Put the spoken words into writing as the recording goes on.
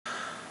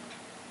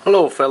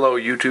Hello fellow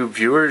YouTube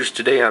viewers,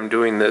 today I'm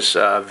doing this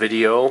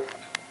video.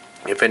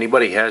 If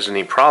anybody has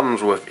any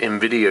problems with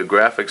NVidia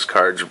graphics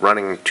cards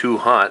running too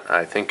hot,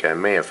 I think I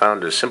may have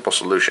found a simple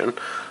solution.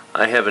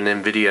 I have an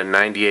NVIDIA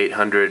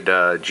 9800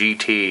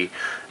 GT,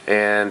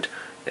 and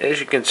as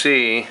you can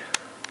see,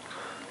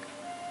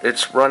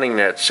 it's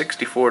running at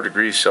 64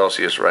 degrees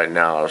Celsius right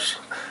now. It's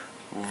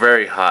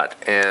very hot,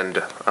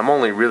 and I'm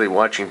only really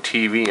watching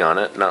TV on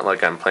it, not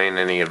like I'm playing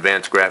any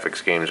advanced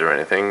graphics games or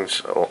anything,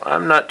 so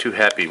I'm not too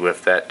happy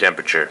with that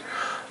temperature.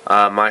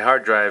 My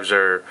hard drives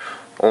are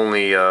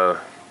only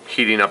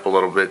heating up a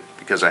little bit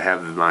because I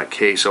have my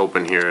case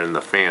open here and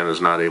the fan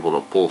is not able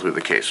to pull through the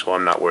case, so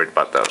I'm not worried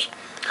about those.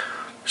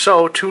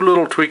 So, two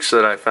little tweaks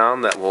that I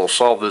found that will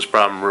solve this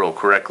problem real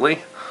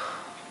correctly.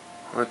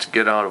 Let's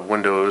get out of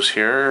Windows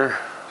here,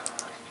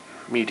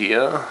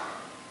 Media,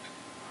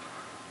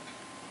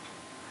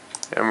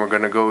 and we're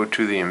going to go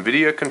to the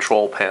NVIDIA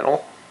control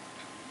panel.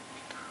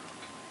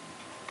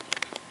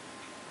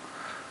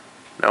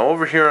 Now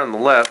over here on the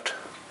left,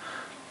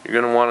 you're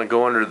going to want to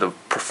go under the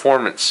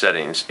performance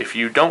settings. If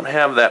you don't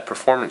have that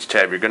performance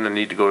tab, you're going to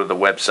need to go to the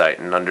website,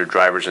 and under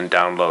drivers and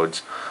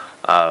downloads,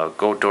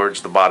 go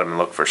towards the bottom and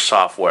look for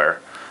software,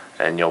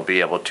 and you'll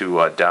be able to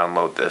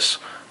download this.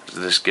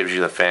 This gives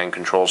you the fan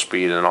control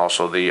speed and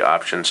also the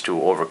options to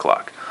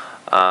overclock.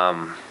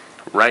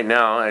 Right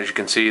now, as you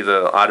can see,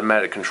 the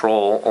automatic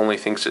control only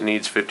thinks it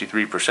needs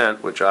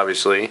 53%, which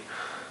obviously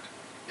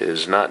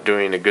is not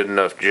doing a good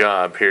enough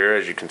job here.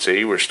 As you can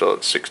see, we're still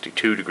at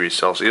 62 degrees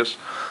Celsius.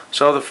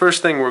 So the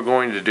first thing we're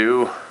going to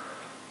do,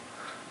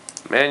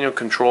 manual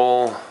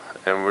control,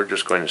 and we're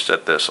just going to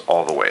set this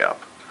all the way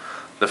up.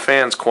 The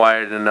fan's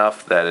quiet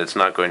enough that it's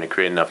not going to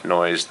create enough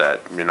noise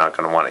that you're not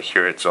going to want to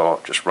hear it, so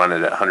I'll just run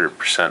it at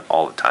 100%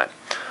 all the time.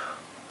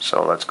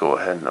 So let's go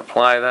ahead and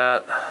apply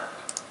that.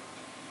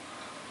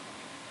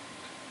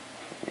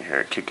 You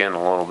hear it kick in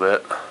a little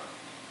bit,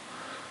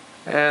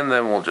 and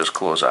then we'll just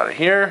close out of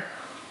here,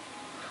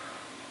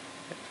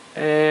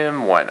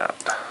 and why not?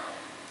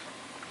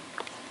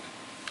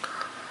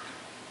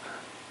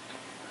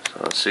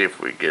 So let's see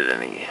if we get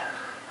any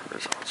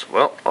results.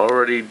 Well,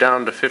 already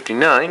down to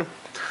 59.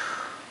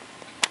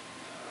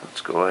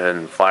 Let's go ahead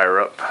and fire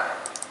up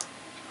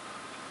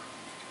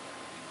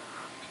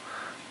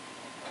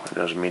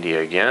Windows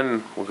Media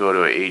again. We'll go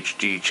to a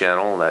HD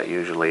channel that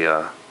usually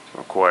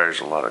requires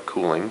a lot of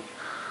cooling.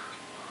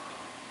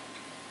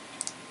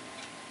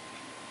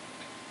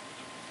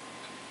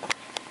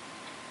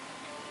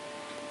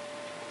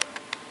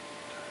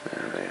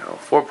 There we go.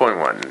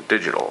 4.1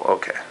 digital.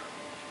 Okay.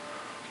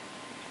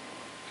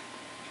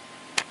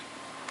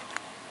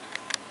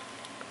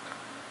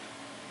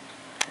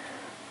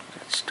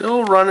 It's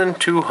still running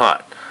too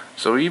hot.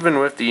 So even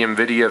with the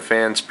NVIDIA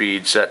fan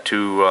speed set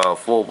to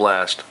full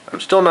blast, I'm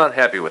still not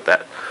happy with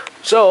that.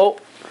 So,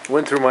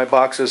 went through my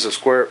boxes of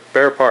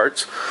spare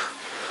parts,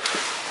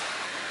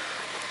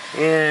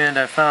 and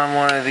I found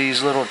one of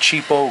these little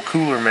cheapo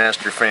Cooler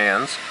Master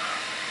fans.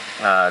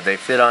 They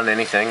fit on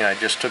anything. I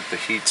just took the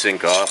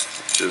heatsink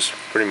off, which is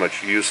pretty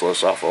much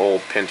useless, off an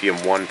old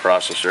Pentium 1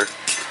 processor.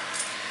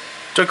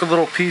 Took a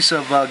little piece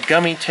of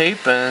gummy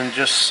tape and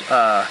just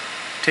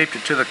taped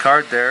it to the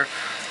card there,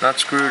 not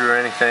screwed or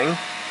anything.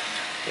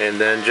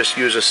 And then just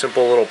use a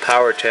simple little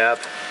power tap.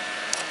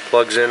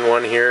 Plugs in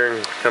one here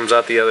and comes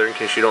out the other in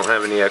case you don't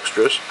have any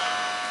extras.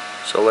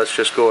 So let's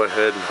just go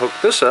ahead and hook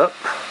this up.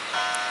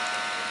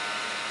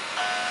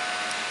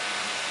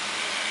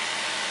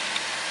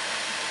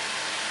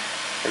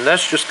 And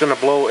that's just going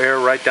to blow air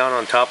right down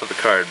on top of the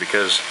card,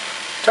 because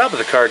the top of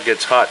the card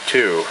gets hot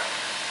too.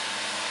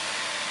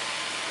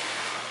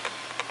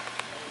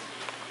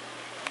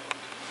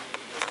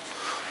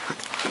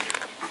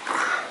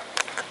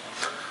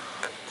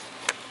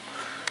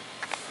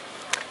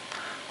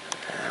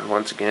 And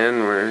once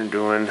again, we're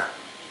doing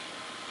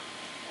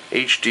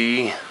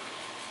HD.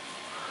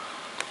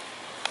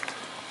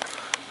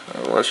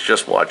 Let's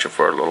just watch it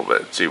for a little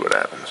bit, see what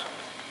happens.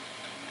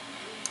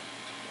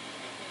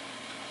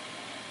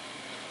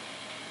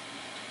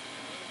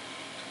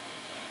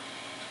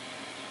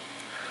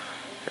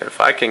 If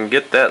I can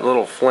get that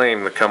little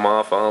flame to come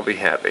off, I'll be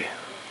happy.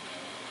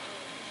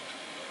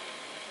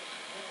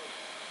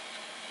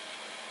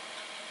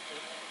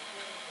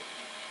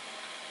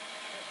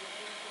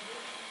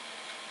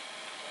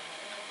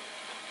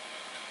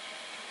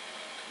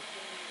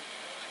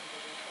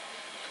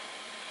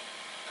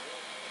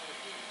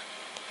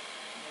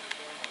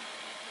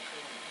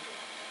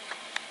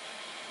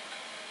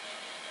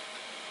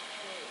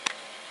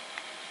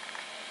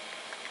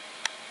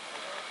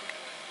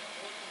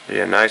 Be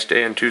a nice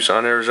day in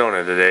Tucson,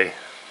 Arizona today.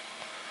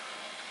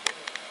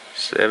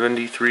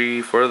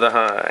 73 for the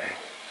high.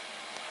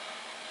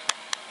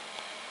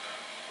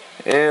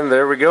 And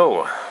there we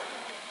go.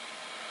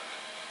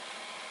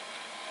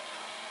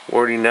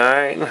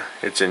 49,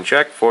 it's in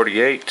check.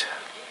 48.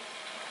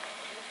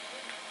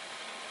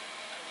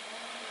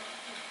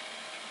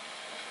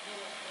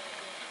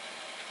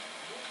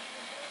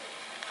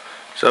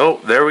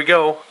 So there we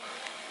go.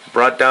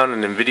 Brought down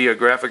an NVIDIA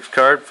graphics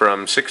card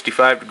from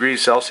 65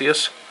 degrees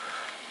Celsius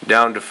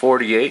down to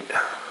 48.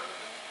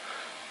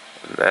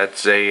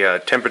 That's a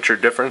temperature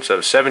difference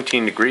of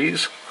 17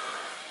 degrees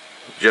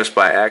just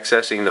by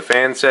accessing the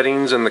fan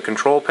settings in the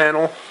control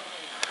panel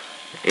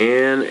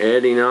and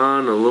adding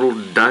on a little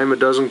dime a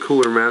dozen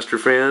Cooler Master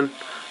fan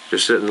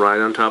just sitting right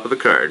on top of the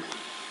card.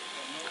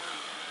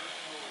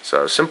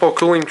 So simple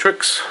cooling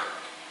tricks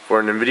for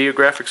an NVIDIA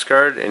graphics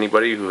card,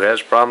 anybody who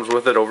has problems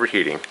with it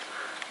overheating.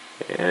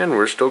 And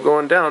we're still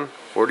going down,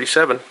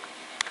 47.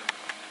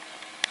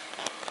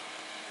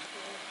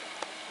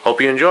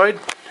 Hope you enjoyed.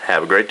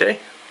 Have a great day.